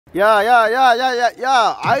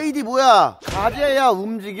야, 아이디 뭐야? 가재야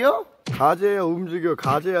움직여? 가재야 움직여.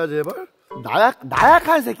 가재야 제발.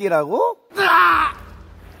 나약한 새끼라고?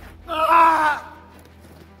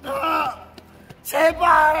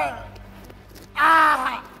 제발.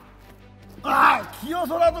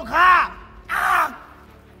 기어서라도 가.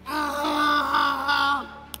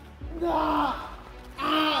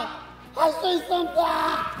 할 수 있습니다.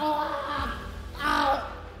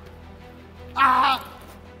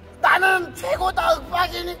 나는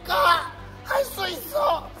최고다윽박이니까 할 수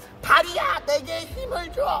있어. 다리야, 내게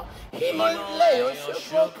힘을 줘. 힘을 내요,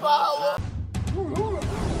 슈퍼파워.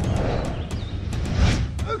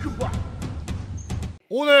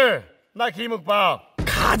 오늘 나 김윽박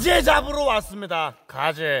가재 잡으러 왔습니다.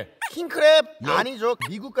 가재. 킹크랩 아니죠.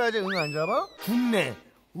 미국 가재 응 안 잡아? 국내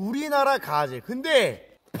우리나라 가재. 근데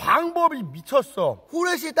방법이 미쳤어.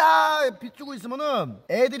 후레쉬 딱 비추고 있으면은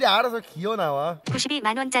애들이 알아서 기어나와.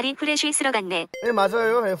 92만원짜리 후레쉬 쓰러 갔네. 네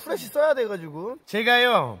맞아요. 후레쉬 써야 돼가지고.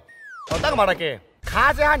 제가요 딱 말할게.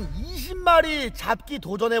 가재 한 20마리 잡기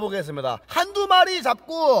도전해보겠습니다. 한두 마리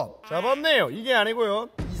잡고 잡았네요 이게 아니고요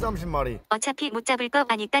 20-30마리. 어차피 못 잡을 거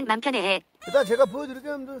아니깐 맘 편해 해. 일단 제가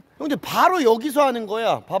보여드릴게요 형들. 형들 바로 여기서 하는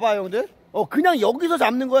거야. 봐봐요 형들. 그냥 여기서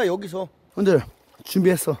잡는 거야. 여기서. 형들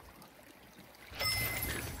준비했어.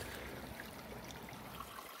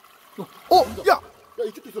 야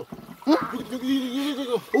이쪽도 있어. 응? 여기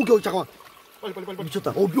오케이 잠깐만. 빨리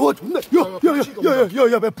미쳤다. 야 좋네.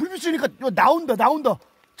 야야야야야 불 비치니까 나온다.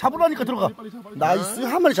 잡으라니까 들어가. 나이스.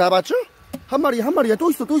 한 마리 잡았죠? 한 마리야. 또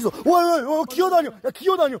있어. 와 기어다녀. 야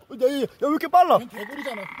왜 이렇게 빨라?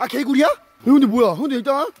 개구리잖아. 아 개구리야? 근데 뭐야? 근데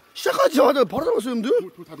일단 시작하자마자 바로 잡았어요 형들.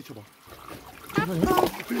 돌 다 뒤쳐봐.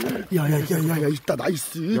 야야 있다.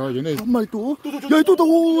 나이스. 야 얘네 한 마리 또. 야 또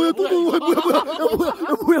뭐야? 야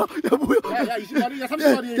 20마리 야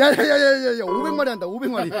 30마리. 야 500마리 한다.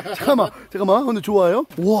 500마리. 잠깐만. 근데 좋아요?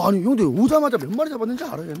 와 아니 형들 오자마자 몇 마리 잡았는지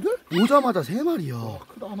알아요 형들? 오자마자 3마리야.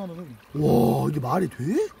 크다 하나는. 와 이게 말이 돼?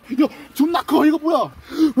 야 존나 커. 이거 뭐야?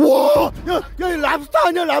 와 야 랍스터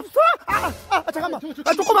아니야 랍스터? 잠깐만.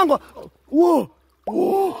 조그만 거. 와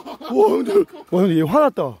형들 얘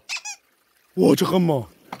화났다. 와 잠깐만.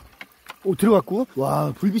 들어갔고.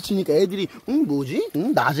 와 불 비치니까 애들이 뭐지?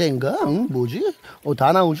 낮에인가? 뭐지?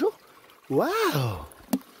 다 나오죠? 와우.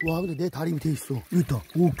 와 근데 내 다리 밑에 있어. 여기 있다.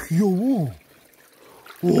 오 귀여워.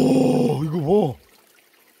 와 이거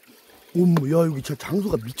봐. 야 여기 진짜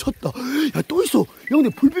장소가 미쳤다. 야 또 있어. 야 근데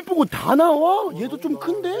불빛 보고 다 나와. 얘도 좀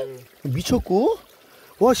큰데? 미쳤고.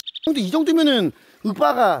 와 근데 이 정도면은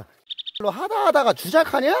윽박아 하다가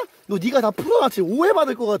주작하냐? 너 네가 다 풀어놨지.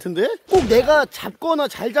 오해받을 것 같은데? 꼭 내가 잡거나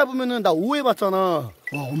잘 잡으면은 나 오해받잖아. 와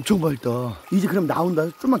엄청 밝다. 이제 그럼 나온다.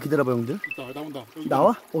 좀만 기다려봐 형들. 나온다.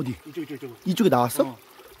 나와? 어디? 이쪽. 이쪽에 나왔어?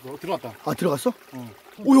 들어왔다. 아 들어갔어?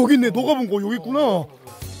 여기 있네. 너가 본 거 여기 있구나. 와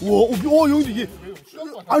형들 얘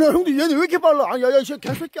아니야 형들 얘네 왜 이렇게 빨라?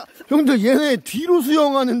 야개새끼야. 형들 얘네 뒤로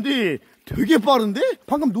수영하는데 되게 빠른데?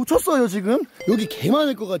 방금 놓쳤어요 지금. 여기 개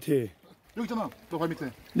많을 것 같아. 여기 있잖아. 너 발 밑에.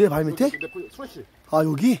 내 발 밑에? 내 후레쉬. 아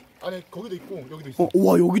여기? 아니 거기도 있고 여기도 있어.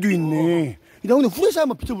 와 여기도 있네. 나 오늘 후레쉬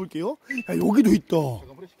한번 비춰볼게요. 야 여기도 있다.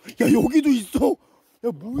 야 여기도 있어.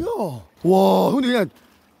 야 뭐야? 와 근데 그냥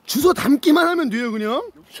주워 담기만 하면 돼요 그냥.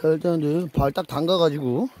 자 일단 발 딱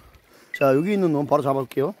담가가지고. 자 여기 있는 놈 바로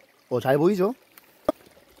잡아볼게요. 잘 보이죠?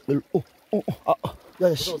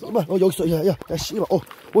 야 씨발 여기 있어. 야 씨발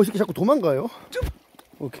이 새끼 자꾸 도망가요.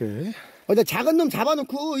 오케이. 근데 작은 놈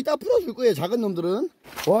잡아놓고 이따 풀어줄 거예요. 작은 놈들은.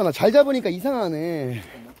 와 나 잘 잡으니까 이상하네.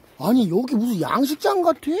 아니 여기 무슨 양식장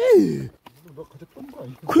같아.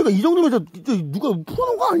 그러니까 이 정도면 진짜 누가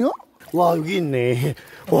풀어놓은 거 아니야? 와 여기 있네.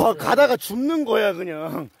 와 가다가 죽는 거야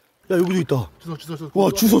그냥. 야 여기도 있다. 주워. 와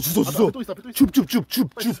주워. 또 있어.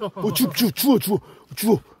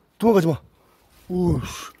 주워. 도망가지 마.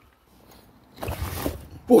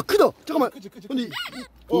 와 크다. 잠깐만. 그치. 근데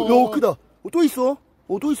야 크다. 또 있어.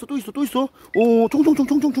 또 있어.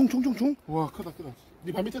 총총총총총총총총. 와 크다.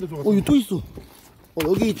 네 발 밑에도 들어갔어. 또 있어.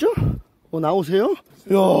 여기 있죠? 나오세요?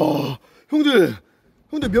 야 형들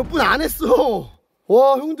몇 분 안 했어.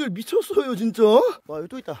 와 형들 미쳤어요 진짜. 와 여기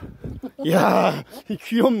또 있다. 야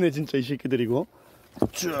귀엽네 진짜 이 새끼들 이거.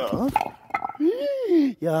 쫙.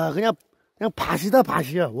 야 그냥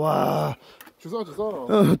밭이야. 와. 주워.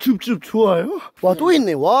 줍 좋아요? 와 또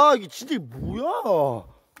있네. 와 이게 진짜 뭐야?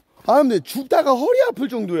 근데 죽다가 허리 아플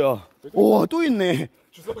정도야. 와 또 있네.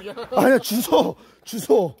 주워야. 아니야 주워.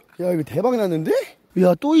 야 이거 대박 났는데?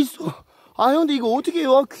 야 또 있어. 근데 이거 어떻게 해?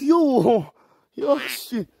 귀여워. 야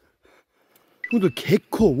씨. 형들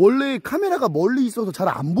개커. 원래 카메라가 멀리 있어서 잘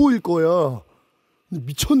안 보일 거야. 근데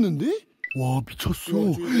미쳤는데? 와 미쳤어.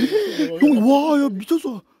 형 와 야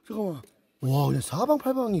미쳤어. 잠깐만. 와, 그냥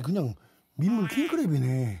사방팔방이 그냥 민물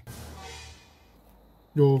킹크랩이네.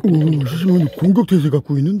 오, 시시몬이 공격태세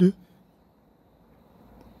갖고 있는데?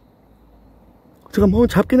 잠깐만,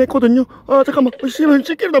 잡긴 했거든요. 아, 잠깐만. 시시몬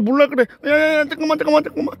찌개를 나 몰라 그래. 야, 잠깐만.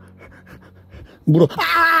 물어. 야,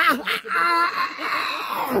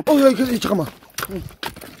 잠깐만.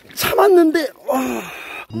 참았는데,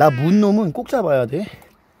 나 문놈은 꼭 잡아야 돼.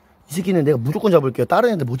 이 새끼는 내가 무조건 잡을게요. 다른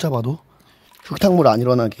애들 못 잡아도. 흙탕물 안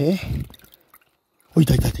일어나게.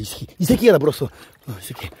 있다. 이 새끼가 나 물었어. 이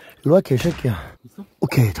새끼. 일로 할게, 이 새끼야. 있어?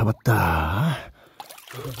 오케이, 잡았다.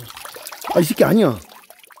 이 새끼 아니야.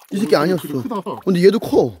 이 새끼 아니었어. 근데 얘도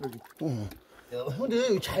커.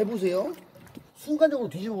 형들, 잘 보세요. 순간적으로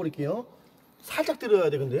뒤집어 버릴게요. 살짝 들어야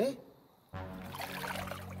돼, 근데.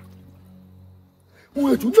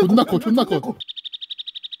 야, 존나 커.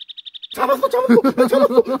 잡았어. 또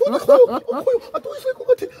있을 것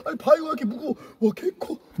같아. 아니, 바위가 이렇게 무거워. 와, 개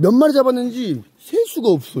커. 몇 마리 잡았는지 셀 수가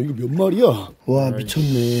없어. 이거 몇 마리야? 와,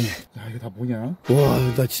 미쳤네. 야, 이거 다 뭐냐? 와,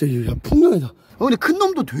 나 진짜 이거 풍년이다. 근데 큰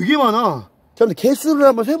놈도 되게 많아. 자, 근데 개수를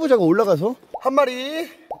한번 세보자고, 올라가서. 1마리,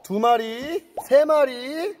 2마리,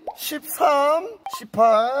 3마리, 13,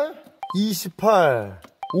 18, 28,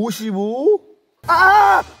 55,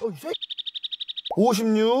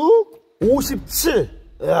 56, 57.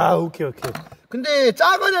 야, 오케이. 근데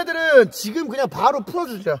작은 애들은 지금 그냥 바로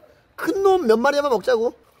풀어주자. 큰 놈 몇 마리만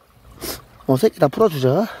먹자고. 새끼 다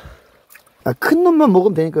풀어주자. 큰 놈만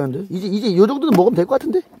먹으면 되니까. 근데 이제 요 정도는 먹으면 될 것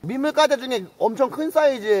같은데. 민물가재 중에 엄청 큰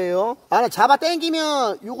사이즈예요. 나 잡아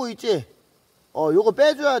당기면 요거 있지. 요거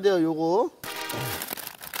빼줘야 돼요. 요거.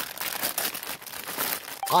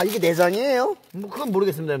 이게 내장이에요? 그건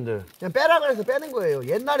모르겠습니다, 여러분들. 그냥 빼라 그래서 빼는 거예요.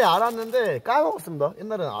 옛날에 알았는데 까먹었습니다.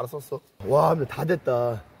 옛날에는 알았었어. 와, 근데 다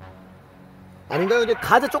됐다. 아닌가? 근데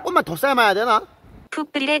가재 조금만 더 삶아야 되나?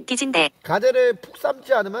 푹 끓이래 뒤진대. 가재를 푹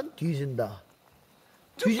삶지 않으면 뒤진다.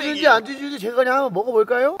 뒤지는지 안 뒤지는지 제가 그냥 한번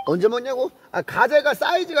먹어볼까요? 언제 먹냐고? 가재가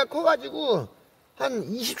사이즈가 커가지고 한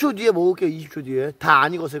 20초 뒤에 먹을게요. 20초 뒤에. 다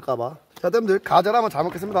안 익었을까봐. 자, 여러분들 가재를 한번 잘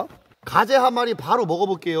먹겠습니다. 가재 한 마리 바로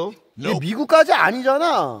먹어볼게요. 이게 미국 가재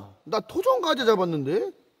아니잖아. 나 토종 가재 잡았는데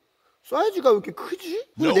사이즈가 왜 이렇게 크지?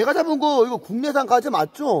 근데 내가 잡은 거 이거 국내산 가재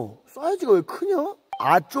맞죠? 사이즈가 왜 크냐?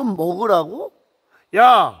 좀 먹으라고?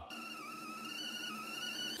 야,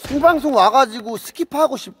 생방송 와가지고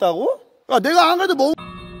스킵하고 싶다고? 내가 안 그래도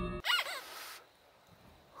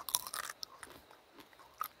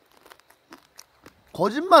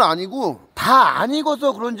거짓말 아니고 다 안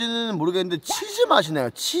익어서 그런지는 모르겠는데 치즈 맛이 나요.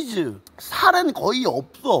 치즈. 살은 거의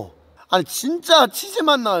없어. 아니 진짜 치즈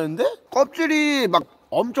맛 나는데? 껍질이 막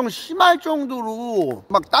엄청 심할 정도로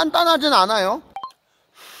막 단단하진 않아요.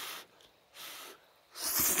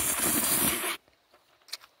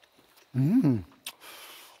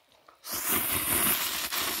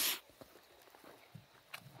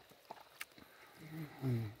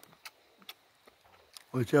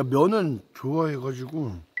 제가 면은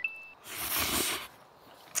좋아해가지고.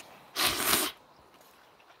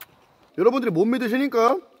 여러분들이 못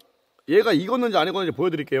믿으시니까 얘가 익었는지 안 익었는지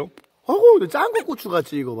보여드릴게요. 근데 짱구 고추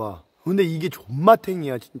같이 이거 봐. 근데 이게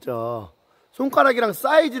존맛탱이야 진짜. 손가락이랑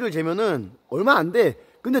사이즈를 재면은 얼마 안 돼.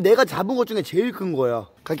 근데 내가 잡은 것 중에 제일 큰 거야.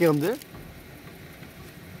 갈게요, 여러분들.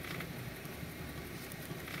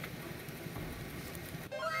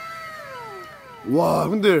 와,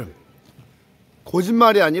 근데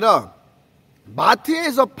거짓말이 아니라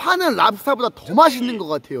마트에서 파는 랍스타보다 더 맛있는 것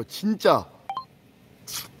같아요. 진짜.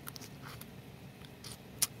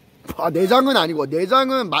 내장은 아니고,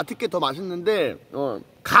 내장은 마트 게 더 맛있는데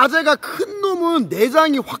가재가 큰 놈은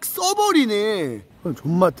내장이 확 써버리네.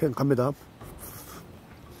 존맛탱 갑니다.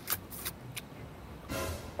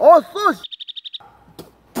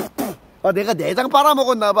 내가 내장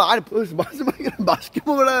빨아먹었나봐. 아니 마지막에는 맛있게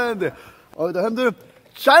먹으려 했는데. 형들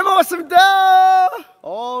잘 먹었습니다.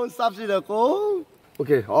 쌉시다고.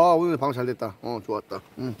 오케이. 오늘 방송 잘 됐다. 좋았다.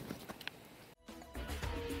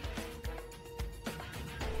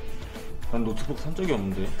 난 노트북 산 적이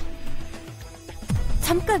없는데.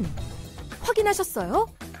 잠깐! 확인하셨어요?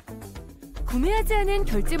 구매하지 않은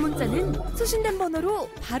결제 문자는 수신된 번호로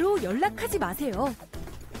바로 연락하지 마세요.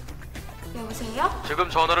 여보세요? 지금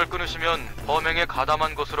전화를 끊으시면 범행에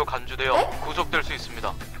가담한 것으로 간주되어 네? 구속될 수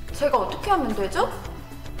있습니다. 제가 어떻게 하면 되죠?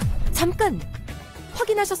 잠깐!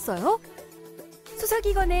 확인하셨어요?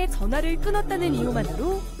 수사기관에 전화를 끊었다는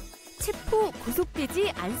이유만으로 체포,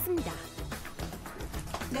 구속되지 않습니다.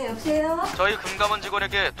 네, 여보세요? 저희 금감원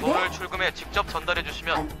직원에게 돈을 출금해 직접 전달해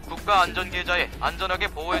주시면 국가안전계좌에 안전하게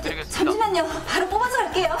보호해드리겠습니다. 잠시만요. 바로 뽑아서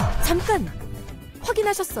할게요. 잠깐!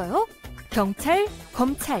 확인하셨어요? 경찰,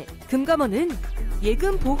 검찰, 금감원은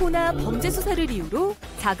예금 보호나 범죄 수사를 이유로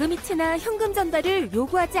자금 이체나 현금 전달을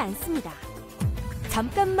요구하지 않습니다.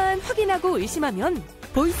 잠깐만 확인하고 의심하면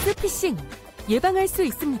보이스 피싱 예방할 수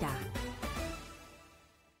있습니다.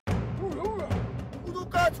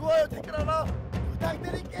 구독과 좋아요, 댓글 하나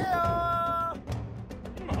부탁드릴게요.